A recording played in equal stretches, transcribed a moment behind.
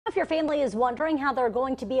If your family is wondering how they're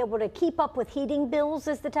going to be able to keep up with heating bills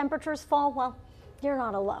as the temperatures fall, well, you're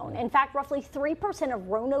not alone. In fact, roughly 3% of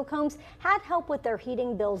Roanoke homes had help with their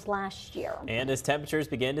heating bills last year. And as temperatures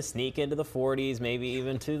begin to sneak into the 40s, maybe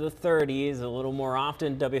even to the 30s a little more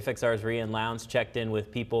often, WFXR's Rian Lowndes checked in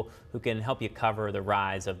with people who can help you cover the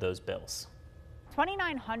rise of those bills.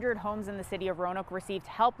 2,900 homes in the city of Roanoke received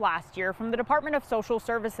help last year from the Department of Social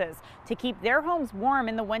Services to keep their homes warm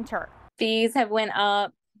in the winter. Fees have went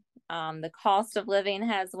up. The cost of living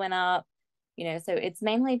has went up. So it's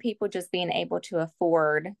mainly people just being able to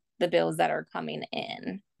afford the bills that are coming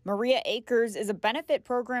in. Maria Akers is a benefit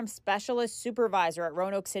program specialist supervisor at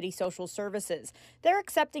Roanoke City Social Services. They're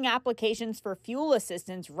accepting applications for fuel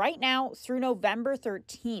assistance right now through November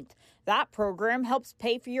 13th. That program helps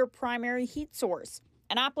pay for your primary heat source.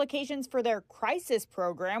 And applications for their crisis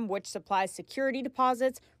program, which supplies security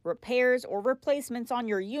deposits, repairs, or replacements on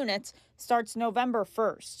your units, starts November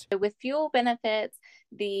 1st. With fuel benefits,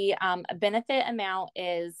 the benefit amount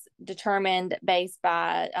is determined based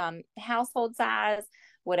by household size,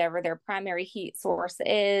 whatever their primary heat source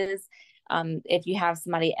is. If you have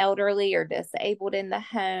somebody elderly or disabled in the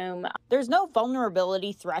home. There's no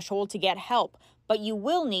vulnerability threshold to get help, but you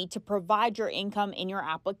will need to provide your income in your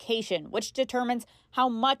application, which determines how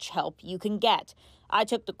much help you can get. I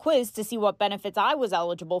took the quiz to see what benefits I was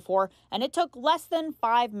eligible for, and it took less than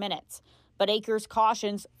 5 minutes. But Akers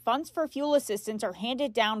cautions funds for fuel assistance are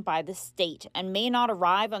handed down by the state and may not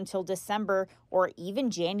arrive until December or even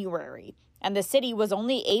January. And the city was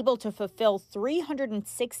only able to fulfill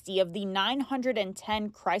 360 of the 910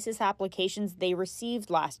 crisis applications they received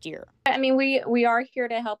last year. I mean, we are here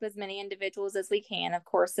to help as many individuals as we can. Of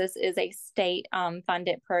course, this is a state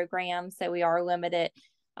funded program, so we are limited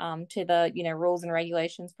to the rules and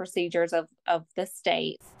regulations, procedures of the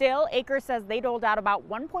state. Still, Akers says they doled out about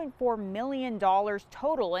 $1.4 million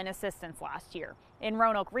total in assistance last year. In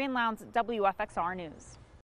Roanoke, Rian Lowndes, WFXR News.